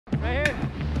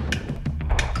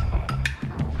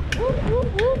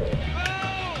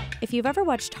If you've ever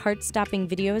watched heart-stopping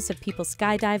videos of people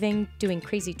skydiving, doing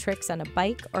crazy tricks on a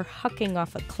bike, or hucking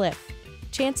off a cliff,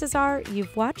 chances are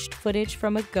you've watched footage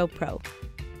from a GoPro.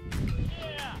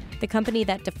 The company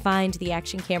that defined the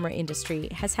action camera industry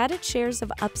has had its shares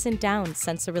of ups and downs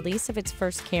since the release of its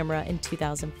first camera in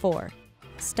 2004.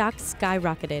 Stock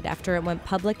skyrocketed after it went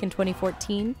public in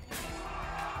 2014,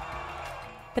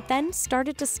 but then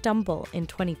started to stumble in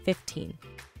 2015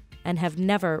 and have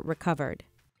never recovered.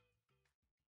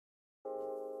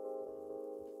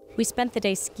 We spent the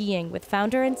day skiing with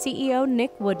founder and CEO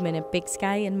Nick Woodman at Big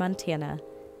Sky in Montana.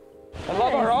 I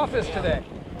love our office today.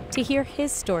 To hear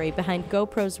his story behind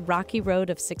GoPro's rocky road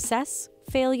of success,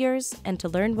 failures, and to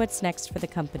learn what's next for the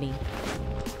company.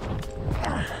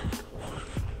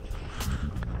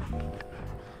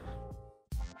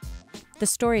 The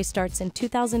story starts in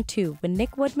 2002 when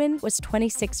Nick Woodman was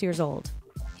 26 years old.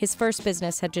 His first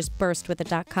business had just burst with the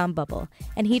dot-com bubble,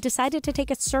 and he decided to take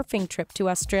a surfing trip to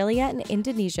Australia and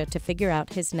Indonesia to figure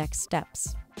out his next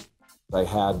steps. I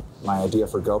had my idea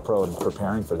for GoPro and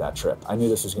preparing for that trip. I knew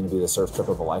this was going to be the surf trip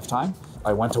of a lifetime.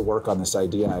 I went to work on this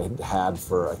idea I had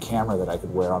for a camera that I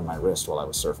could wear on my wrist while I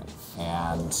was surfing.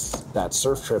 And that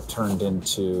surf trip turned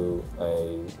into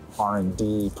a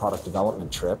R&D product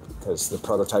development trip because the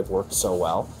prototype worked so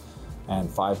well. And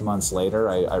 5 months later,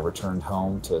 I returned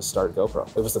home to start GoPro.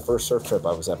 It was the first surf trip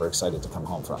I was ever excited to come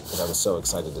home from because I was so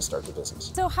excited to start the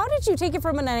business. So how did you take it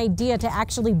from an idea to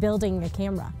actually building the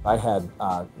camera? I had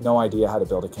no idea how to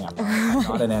build a camera. I'm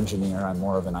not an engineer, I'm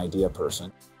more of an idea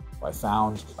person. I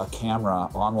found a camera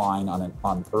online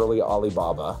on early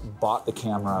Alibaba, bought the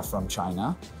camera from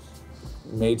China,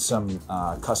 made some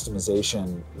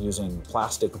customization using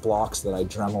plastic blocks that I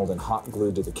dremeled and hot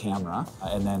glued to the camera,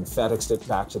 and then FedExed it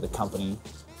back to the company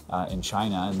in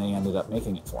China, and they ended up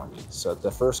making it for me. So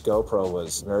the first GoPro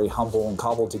was very humble and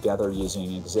cobbled together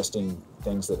using existing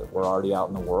things that were already out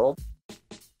in the world.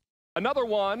 Another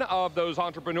one of those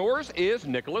entrepreneurs is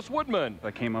Nicholas Woodman.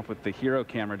 I came up with the Hero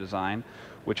camera design,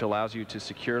 which allows you to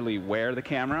securely wear the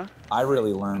camera. I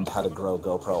really learned how to grow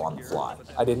GoPro on the fly.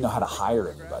 I didn't know how to hire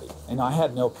anybody. And I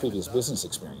had no previous business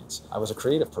experience. I was a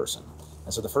creative person.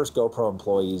 And so the first GoPro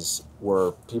employees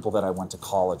were people that I went to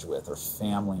college with or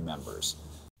family members.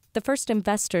 The first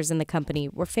investors in the company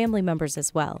were family members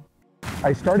as well.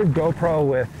 I started GoPro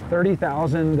with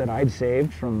 $30,000 that I'd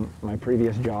saved from my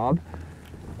previous job.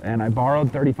 And I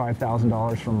borrowed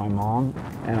 $35,000 from my mom,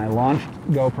 and I launched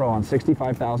GoPro on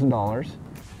 $65,000.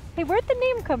 Hey, where'd the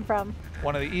name come from?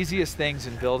 One of the easiest things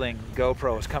in building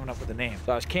GoPro is coming up with a name.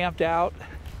 So I was camped out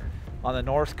on the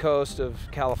north coast of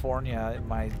California in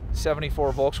my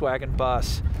 '74 Volkswagen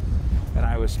bus, and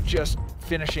I was just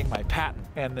finishing my patent,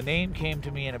 and the name came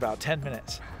to me in about 10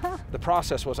 minutes. The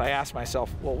process was I asked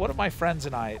myself, well, what do my friends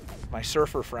and I, my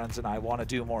surfer friends and I, want to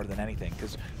do more than anything?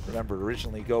 Because remember,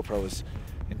 originally GoPro was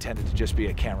intended to just be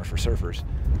a camera for surfers.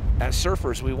 As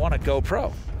surfers, we want a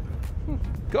GoPro.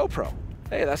 GoPro.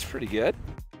 Hey, that's pretty good.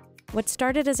 What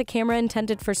started as a camera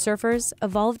intended for surfers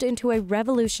evolved into a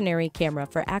revolutionary camera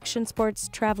for action sports,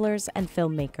 travelers, and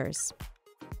filmmakers.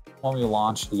 When we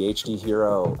launched the HD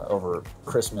Hero over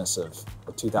Christmas of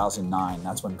 2009,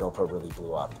 that's when GoPro really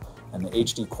blew up. And the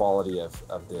HD quality of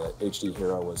the HD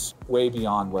Hero was way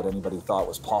beyond what anybody thought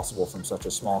was possible from such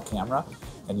a small camera.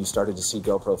 And you started to see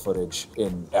GoPro footage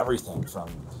in everything from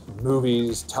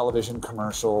movies, television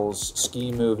commercials,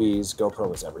 ski movies. GoPro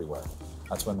was everywhere.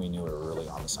 That's when we knew we were really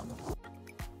onto something.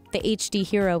 The HD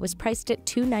Hero was priced at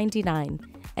 $299,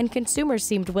 and consumers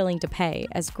seemed willing to pay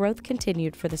as growth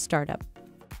continued for the startup.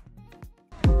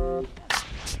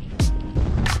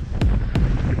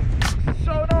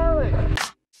 So gnarly!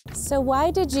 So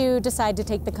why did you decide to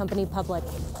take the company public?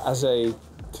 As a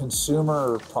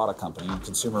consumer product company,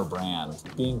 consumer brand,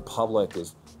 being public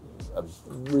is a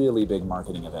really big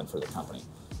marketing event for the company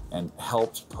and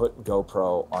helped put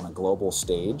GoPro on a global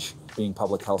stage. Being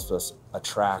public helps us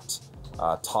attract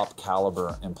top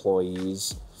caliber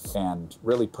employees and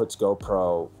really puts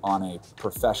GoPro on a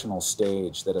professional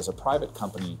stage that as a private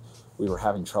company, we were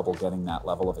having trouble getting that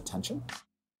level of attention.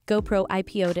 GoPro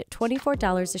IPO'd at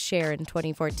 $24 a share in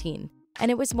 2014,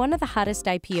 and it was one of the hottest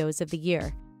IPOs of the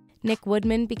year. Nick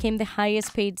Woodman became the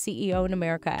highest paid CEO in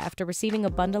America after receiving a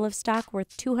bundle of stock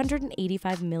worth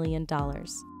 $285 million.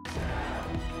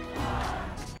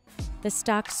 The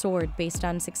stock soared based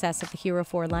on success of the Hero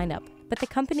 4 lineup, but the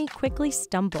company quickly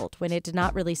stumbled when it did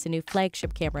not release a new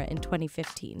flagship camera in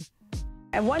 2015.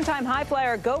 And one-time high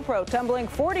flyer GoPro tumbling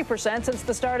 40% since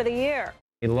the start of the year.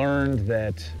 We learned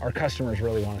that our customers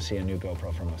really want to see a new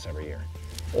GoPro from us every year,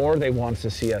 or they want to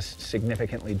see us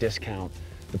significantly discount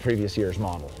the previous year's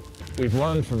model. we've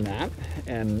learned from that,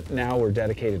 and now we're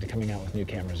dedicated to coming out with new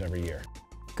cameras every year.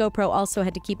 GoPro also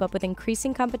had to keep up with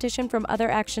increasing competition from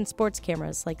other action sports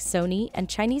cameras like Sony and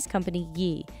Chinese company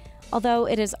Yi, although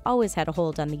it has always had a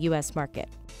hold on the US market.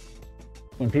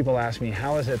 When people ask me,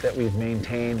 how is it that we've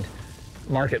maintained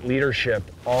market leadership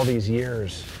all these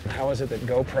years? How is it that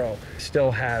GoPro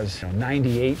still has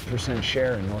 98%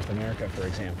 share in North America, for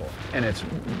example? And it's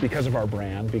because of our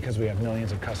brand, because we have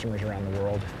millions of customers around the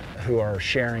world who are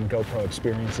sharing GoPro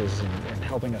experiences and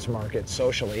helping us market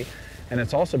socially. And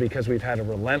it's also because we've had a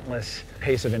relentless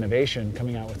pace of innovation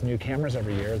coming out with new cameras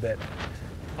every year that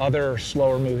other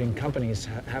slower moving companies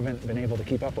haven't been able to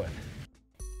keep up with.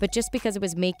 But just because it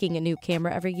was making a new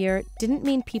camera every year didn't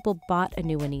mean people bought a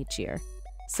new one each year.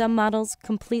 Some models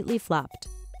completely flopped,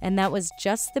 and that was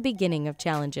just the beginning of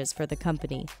challenges for the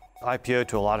company. IPO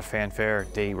to a lot of fanfare.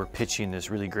 They were pitching this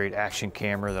really great action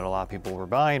camera that a lot of people were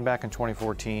buying back in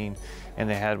 2014, and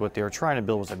they had what they were trying to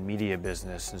build was a media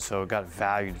business, and so it got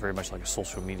valued very much like a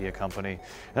social media company,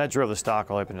 and that drove the stock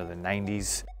all up into the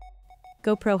 90s.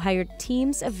 GoPro hired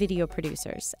teams of video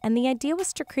producers, and the idea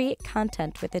was to create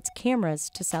content with its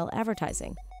cameras to sell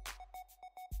advertising.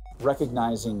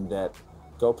 Recognizing that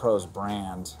GoPro's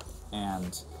brand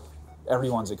and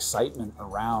everyone's excitement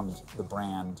around the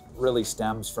brand really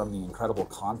stems from the incredible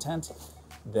content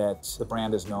that the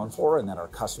brand is known for and that our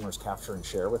customers capture and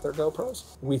share with their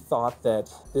GoPros. We thought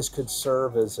that this could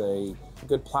serve as a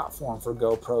good platform for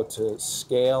GoPro to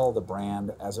scale the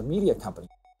brand as a media company.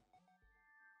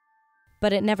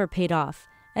 But it never paid off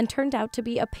and turned out to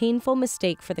be a painful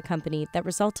mistake for the company that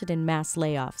resulted in mass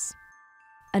layoffs.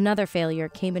 Another failure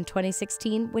came in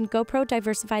 2016 when GoPro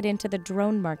diversified into the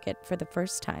drone market for the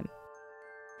first time.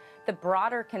 The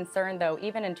broader concern, though,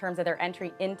 even in terms of their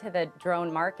entry into the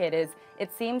drone market, is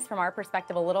it seems from our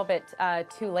perspective a little bit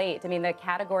too late. I mean, the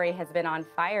category has been on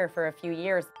fire for a few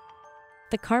years.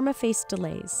 The Karma faced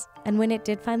delays, and when it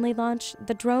did finally launch,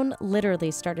 the drone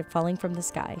literally started falling from the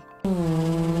sky.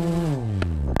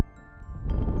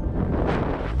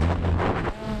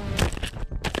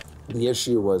 The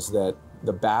issue was that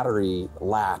the battery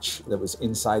latch that was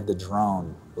inside the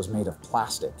drone was made of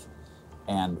plastic.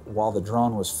 And while the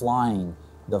drone was flying,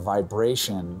 the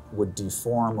vibration would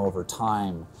deform over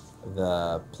time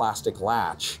the plastic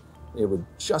latch. It would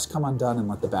just come undone and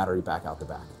let the battery back out the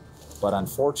back. But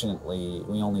unfortunately,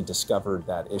 we only discovered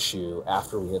that issue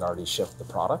after we had already shipped the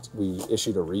product. We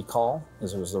issued a recall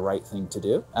as it was the right thing to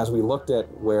do. As we looked at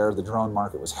where the drone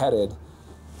market was headed,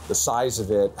 the size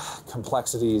of it,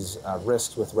 complexities,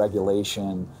 risks with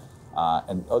regulation,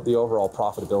 and the overall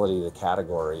profitability of the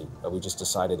category, we just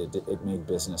decided it made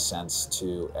business sense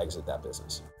to exit that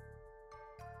business.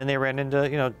 And they ran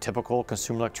into, typical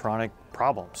consumer electronic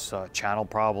problems, channel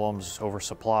problems,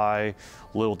 oversupply,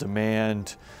 little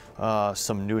demand,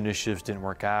 some new initiatives didn't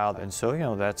work out. And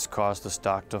so, that's caused the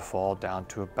stock to fall down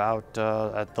to about,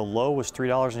 at the low was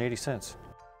 $3.80.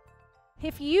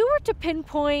 If you were to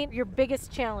pinpoint your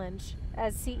biggest challenge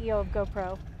as CEO of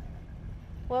GoPro,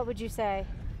 what would you say?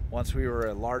 Once we were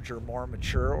a larger, more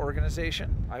mature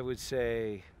organization, I would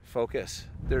say focus.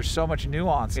 There's so much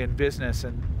nuance in business,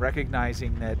 and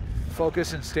recognizing that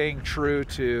focus and staying true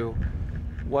to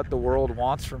what the world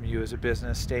wants from you as a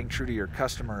business, staying true to your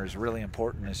customer is really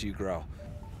important as you grow.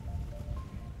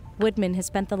 Woodman has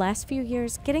spent the last few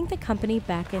years getting the company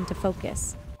back into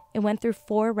focus. It went through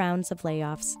 4 rounds of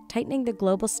layoffs, tightening the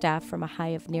global staff from a high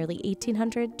of nearly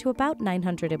 1,800 to about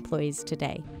 900 employees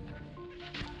today.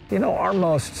 Our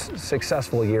most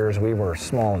successful years, we were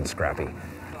small and scrappy.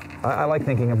 I like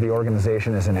thinking of the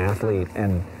organization as an athlete,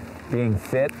 and being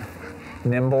fit,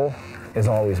 nimble, is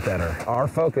always better. Our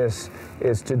focus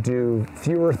is to do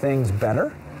fewer things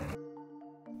better.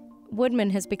 Woodman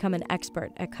has become an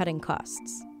expert at cutting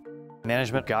costs.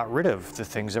 Management got rid of the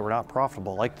things that were not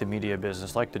profitable, like the media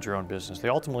business, like the drone business. They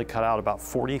ultimately cut out about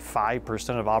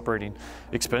 45% of operating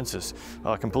expenses,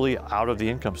 completely out of the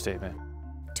income statement.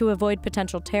 To avoid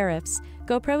potential tariffs,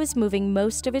 GoPro is moving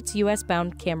most of its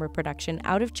US-bound camera production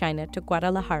out of China to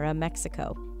Guadalajara,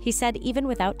 Mexico. He said even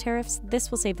without tariffs, this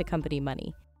will save the company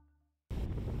money.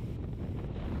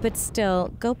 But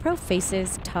still, GoPro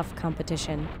faces tough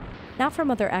competition. Not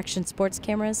from other action sports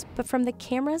cameras, but from the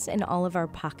cameras in all of our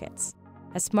pockets.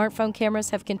 As smartphone cameras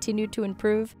have continued to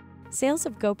improve, sales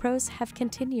of GoPros have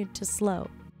continued to slow.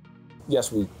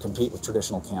 Yes, we compete with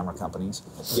traditional camera companies.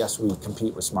 Yes, we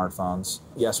compete with smartphones.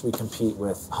 Yes, we compete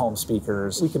with home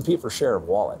speakers. We compete for share of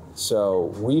wallet.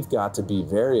 So we've got to be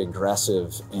very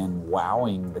aggressive in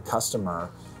wowing the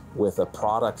customer with a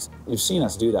product. You've seen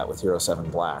us do that with Hero 7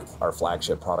 Black, our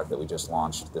flagship product that we just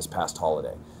launched this past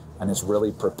holiday. and has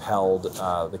really propelled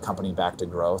the company back to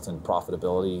growth and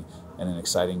profitability in an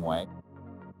exciting way.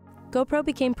 GoPro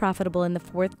became profitable in the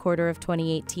fourth quarter of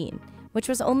 2018, which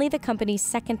was only the company's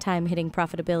second time hitting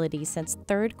profitability since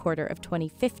third quarter of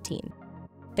 2015.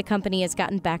 The company has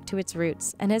gotten back to its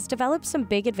roots and has developed some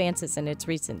big advances in its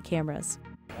recent cameras.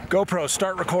 GoPro,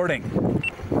 start recording.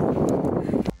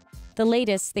 The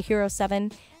latest, the Hero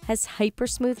 7, has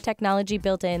hyper-smooth technology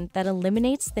built in that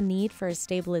eliminates the need for a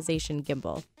stabilization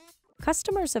gimbal.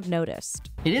 Customers have noticed.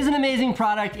 It is an amazing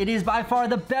product. It is by far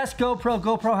the best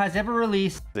GoPro has ever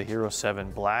released. The Hero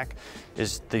 7 Black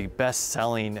is the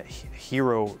best-selling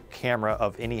Hero camera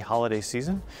of any holiday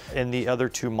season. And the other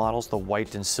two models, the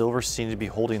white and silver, seem to be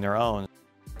holding their own.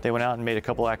 They went out and made a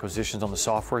couple acquisitions on the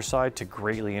software side to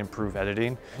greatly improve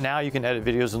editing. Now you can edit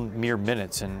videos in mere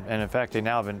minutes, and in fact, they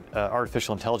now have an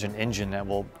artificial intelligence engine that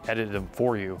will edit them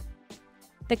for you.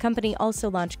 The company also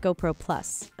launched GoPro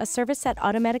Plus, a service that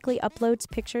automatically uploads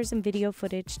pictures and video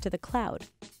footage to the cloud.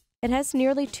 It has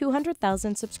nearly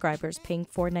 200,000 subscribers paying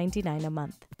 $4.99 a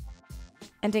month.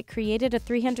 And it created a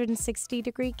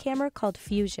 360-degree camera called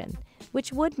Fusion,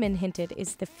 which Woodman hinted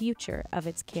is the future of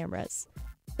its cameras.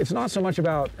 It's not so much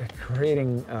about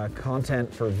creating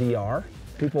content for VR.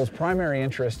 People's primary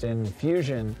interest in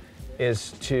Fusion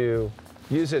is to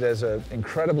use it as an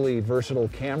incredibly versatile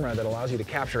camera that allows you to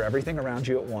capture everything around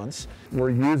you at once. We're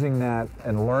using that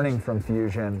and learning from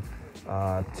Fusion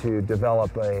to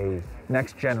develop a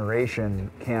next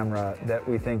generation camera that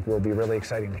we think will be really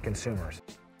exciting to consumers.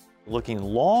 Looking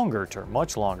longer term,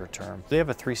 much longer term, they have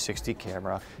a 360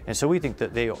 camera, and so we think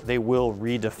that they will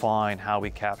redefine how we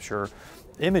capture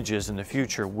images in the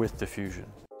future with the Fusion.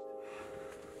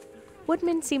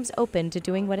 Woodman seems open to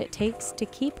doing what it takes to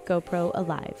keep GoPro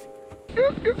alive.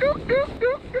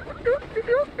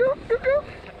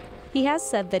 He has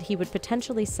said that he would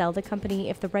potentially sell the company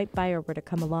if the right buyer were to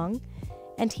come along,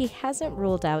 and he hasn't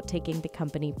ruled out taking the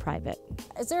company private.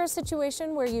 Is there a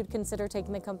situation where you'd consider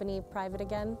taking the company private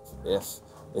again? If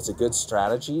it's a good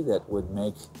strategy that would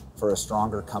make for a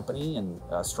stronger company and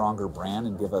a stronger brand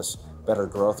and give us better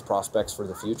growth prospects for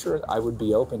the future, I would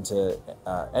be open to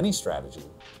any strategy.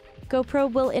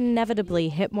 GoPro will inevitably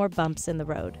hit more bumps in the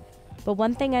road. But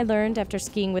one thing I learned after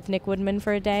skiing with Nick Woodman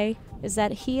for a day is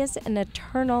that he is an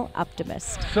eternal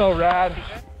optimist. So rad.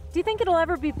 Do you think it'll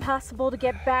ever be possible to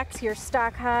get back to your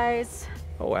stock highs?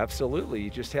 Oh, absolutely. You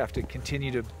just have to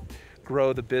continue to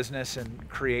grow the business and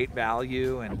create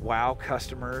value and wow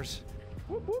customers.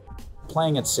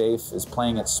 Playing it safe is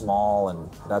playing it small, and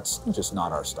that's just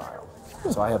not our style.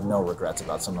 So I have no regrets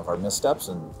about some of our missteps,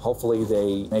 and hopefully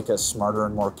they make us smarter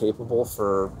and more capable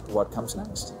for what comes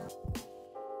next.